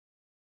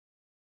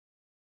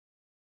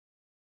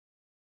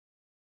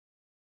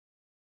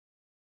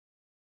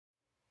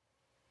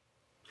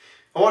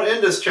I want to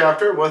end this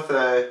chapter with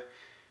a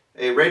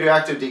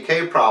radioactive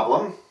decay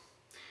problem.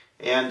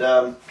 And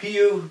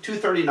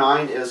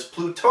Pu-239 is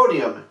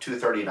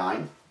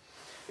plutonium-239.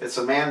 It's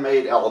a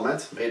man-made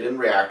element made in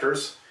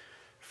reactors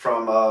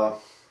from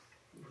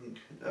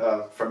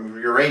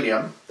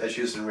uranium that's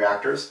used in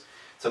reactors.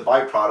 It's a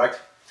byproduct.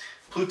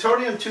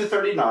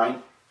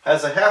 Plutonium-239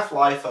 has a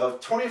half-life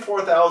of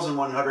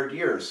 24,100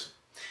 years.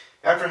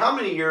 After how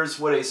many years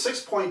would a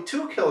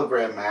 6.2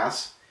 kilogram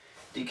mass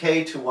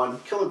decay to 1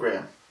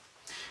 kilogram?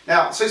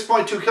 Now,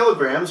 6.2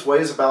 kilograms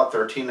weighs about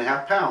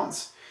 13.5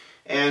 pounds.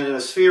 And in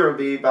a sphere would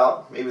be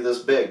about maybe this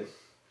big.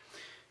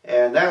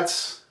 And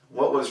that's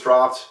what was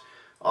dropped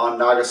on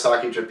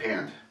Nagasaki,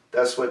 Japan.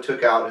 That's what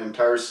took out an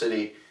entire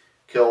city,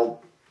 killed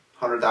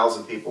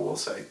 100,000 people, we'll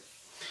say.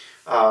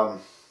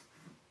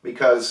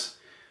 Because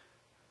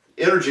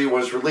energy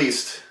was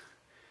released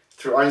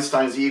through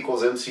Einstein's E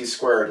equals mc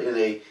squared in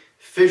a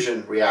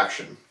fission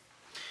reaction.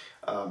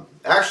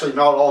 Actually,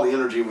 not all the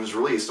energy was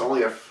released,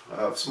 only a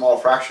small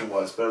fraction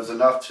was, but it was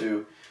enough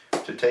to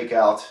take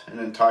out an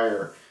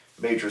entire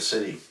major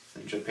city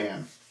in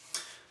Japan.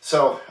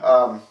 So,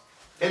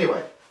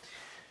 anyway,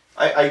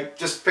 I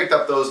just picked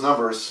up those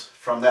numbers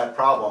from that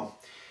problem.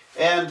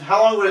 And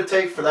how long would it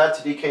take for that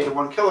to decay to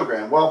 1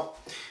 kilogram? Well,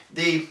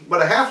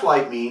 what a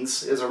half-life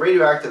means is a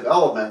radioactive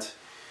element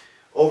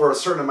over a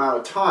certain amount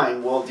of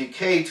time will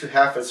decay to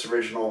half its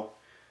original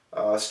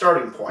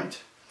starting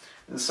point.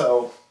 And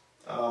so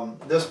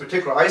this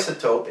particular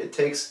isotope, it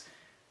takes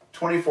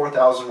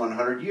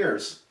 24,100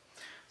 years.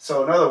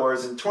 So in other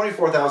words, in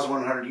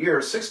 24,100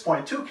 years,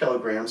 6.2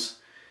 kilograms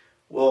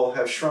will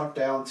have shrunk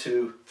down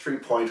to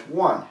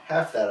 3.1,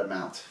 half that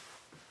amount.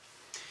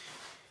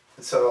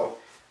 And so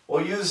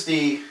we'll use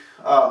the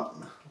law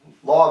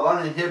of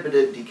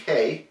uninhibited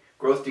decay,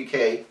 growth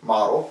decay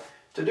model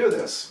to do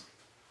this.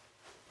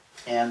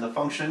 And the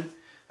function,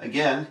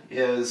 again,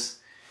 is,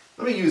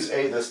 let me use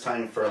A this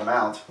time for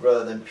amount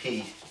rather than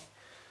P.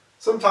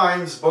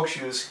 Sometimes books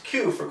use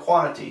Q for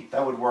quantity.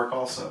 That would work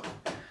also.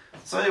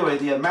 So anyway,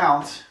 the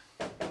amount,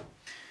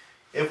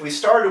 if we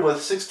started with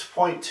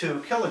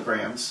 6.2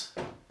 kilograms,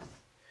 it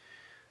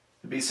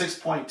would be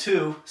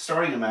 6.2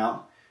 starting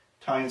amount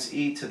times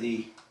e to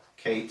the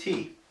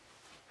kt.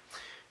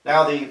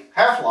 Now the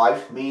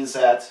half-life means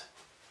that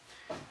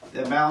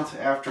the amount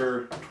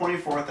after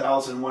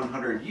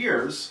 24,100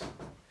 years,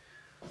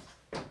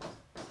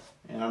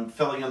 and I'm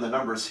filling in the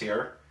numbers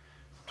here,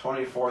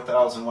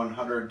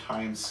 24,100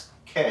 times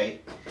k,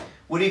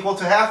 would equal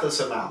to half this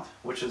amount,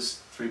 which is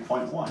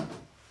 3.1.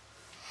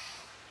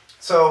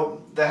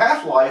 So the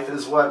half-life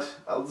is what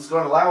is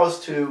going to allow us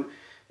to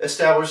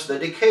establish the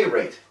decay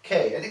rate,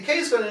 k. And decay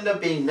is going to end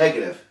up being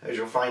negative, as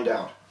you'll find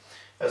out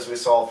as we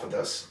solve for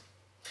this.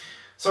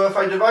 So if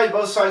I divide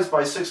both sides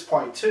by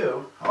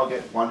 6.2, I'll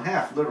get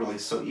 1/2, literally.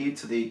 So e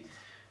to the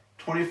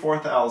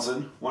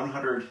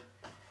 24,100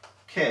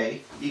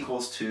 k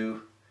equals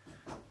to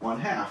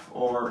 1/2,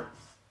 or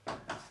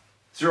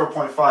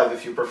 0.5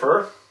 if you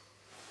prefer.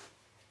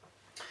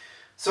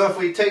 So if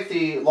we take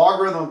the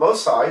logarithm of both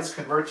sides,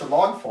 convert to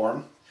log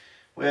form,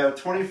 we have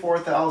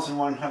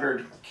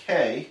 24,100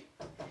 k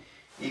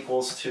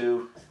equals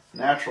to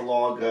natural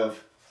log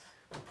of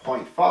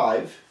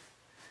 0.5.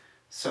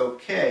 So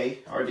k,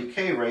 our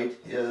decay rate,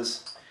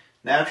 is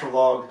natural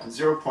log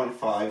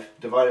 0.5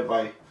 divided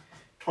by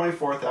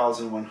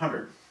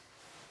 24,100.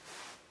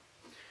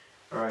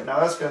 All right, now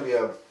that's going to be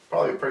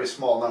probably a pretty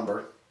small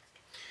number.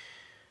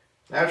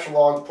 Natural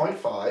log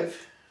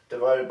 0.5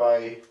 divided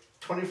by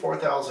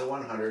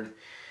 24,100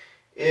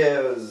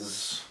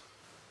 is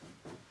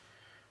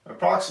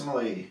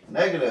approximately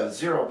negative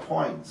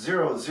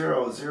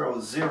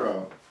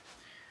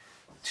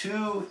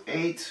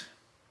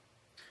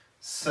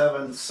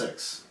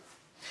 0.0002876.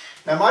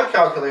 Now my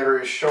calculator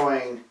is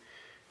showing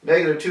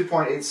negative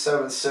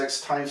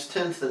 2.876 times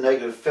 10 to the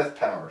negative 5th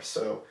power.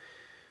 So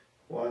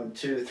 1,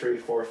 2, 3,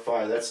 4,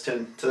 5. That's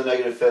 10 to the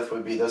negative 5th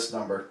would be this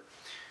number.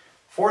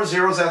 4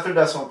 zeros after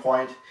decimal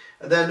point.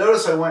 And then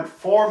notice I went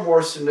 4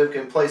 more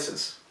significant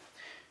places.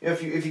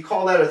 If you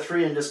call that a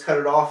 3 and just cut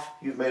it off,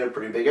 you've made a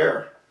pretty big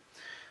error.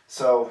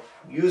 So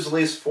use at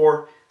least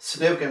 4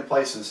 significant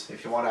places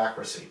if you want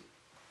accuracy.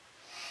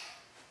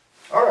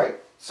 All right,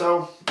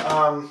 so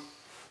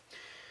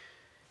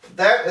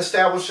that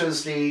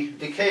establishes the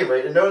decay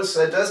rate. And notice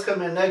that it does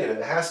come in negative.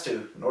 It has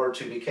to in order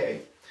to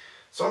decay.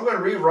 So I'm going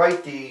to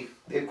rewrite the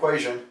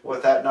equation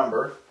with that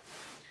number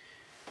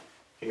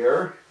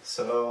here.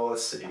 So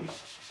let's see.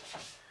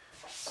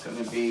 It's going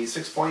to be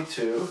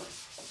 6.2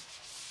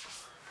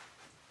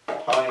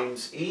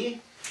 times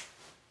e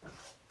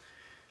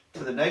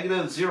to the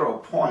negative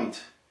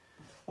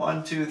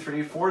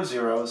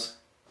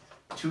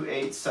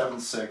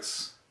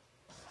 0.123402876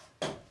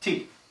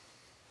 t.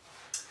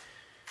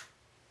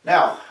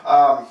 Now,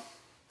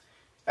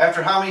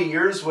 after how many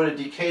years would it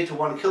decay to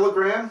 1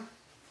 kilogram?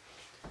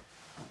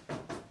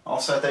 I'll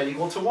set that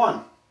equal to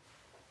 1.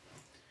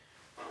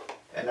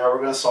 And now we're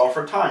going to solve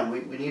for time.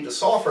 We need to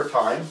solve for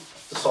time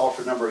to solve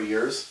for number of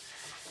years.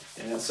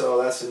 And so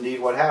that's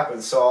indeed what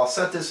happens. So I'll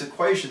set this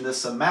equation,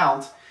 this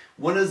amount,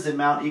 when is the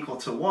amount equal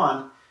to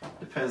 1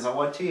 depends on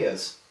what t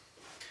is.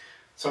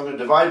 So I'm going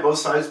to divide both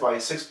sides by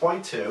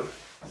 6.2.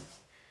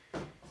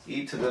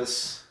 E to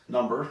this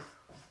number,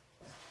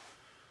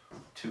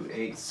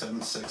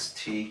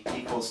 2876t,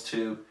 equals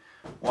to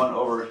 1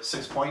 over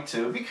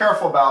 6.2. Be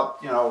careful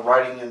about,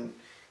 writing and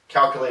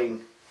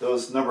calculating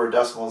those number of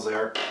decimals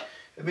there.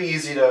 It'd be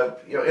easy to,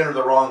 enter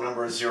the wrong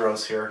number of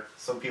zeros here.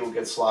 Some people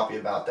get sloppy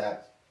about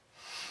that.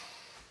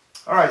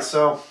 All right,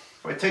 so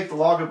if I take the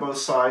log of both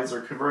sides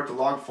or convert to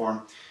log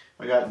form,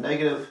 I got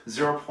negative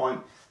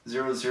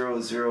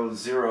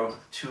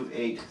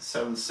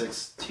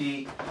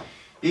 0.00002876t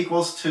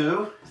equals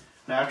to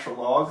natural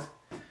log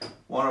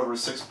 1 over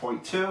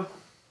 6.2.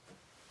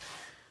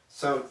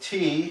 So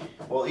t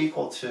will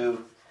equal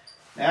to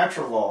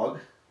natural log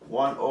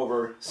 1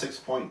 over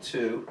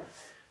 6.2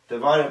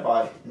 divided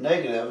by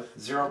negative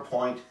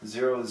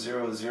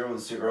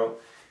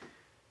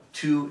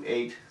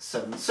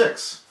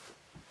 0.00002876.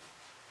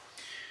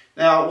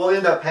 Now, we'll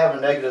end up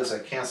having negatives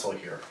that cancel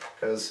here,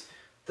 because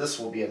this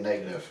will be a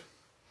negative.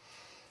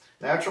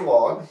 Natural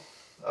log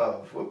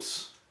of,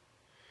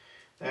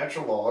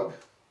 natural log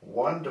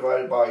 1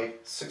 divided by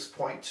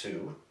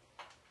 6.2,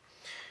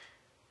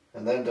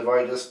 and then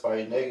divide this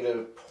by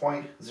negative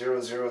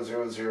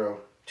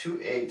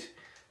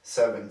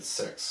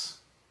 0.00002876.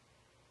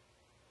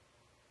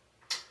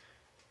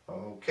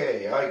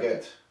 Okay, I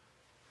get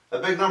a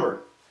big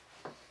number,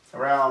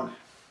 around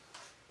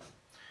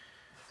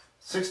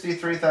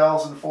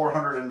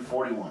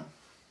 63,441.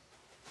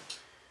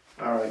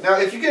 All right, now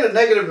if you get a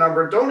negative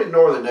number, don't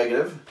ignore the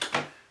negative.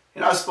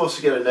 You're not supposed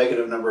to get a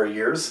negative number of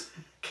years.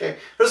 Okay,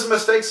 there's a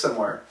mistake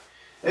somewhere.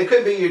 It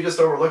could be you just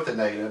overlooked the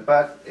negative,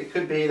 but it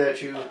could be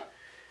that you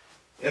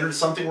entered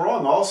something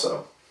wrong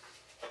also.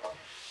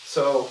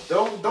 So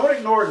don't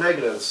ignore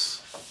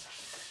negatives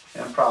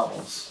and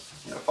problems.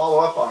 Follow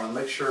up on them,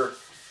 make sure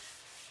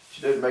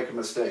you didn't make a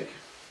mistake.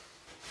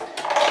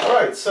 All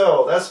right,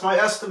 so that's my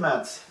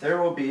estimate. There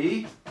will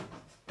be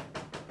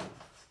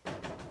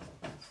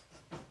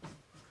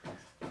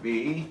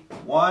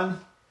 1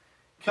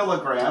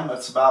 kilogram,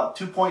 that's about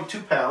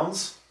 2.2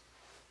 pounds,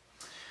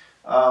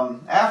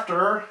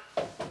 after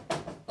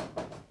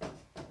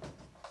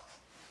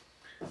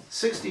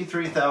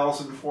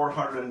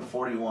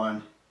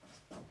 63,441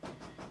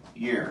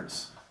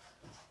 years.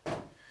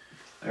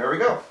 There we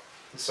go.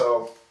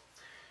 So,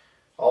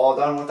 all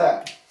done with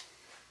that.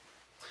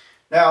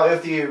 Now,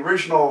 if the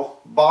original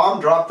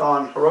bomb dropped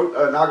on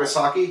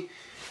Nagasaki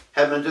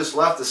had been just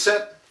left to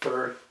sit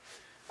for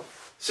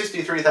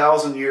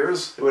 63,000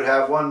 years, it would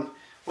have one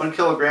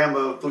kilogram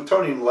of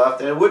plutonium left,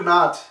 and it would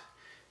not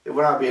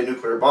be a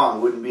nuclear bomb.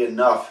 It wouldn't be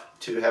enough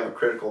to have a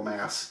critical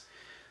mass.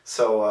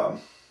 So,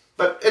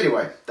 but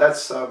anyway,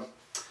 that's the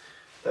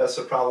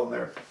problem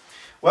there.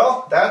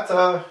 Well, that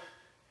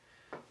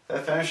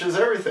finishes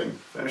everything.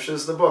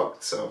 Finishes the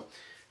book. So,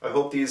 I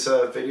hope these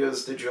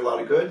videos did you a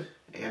lot of good,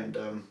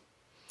 and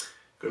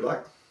good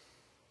luck.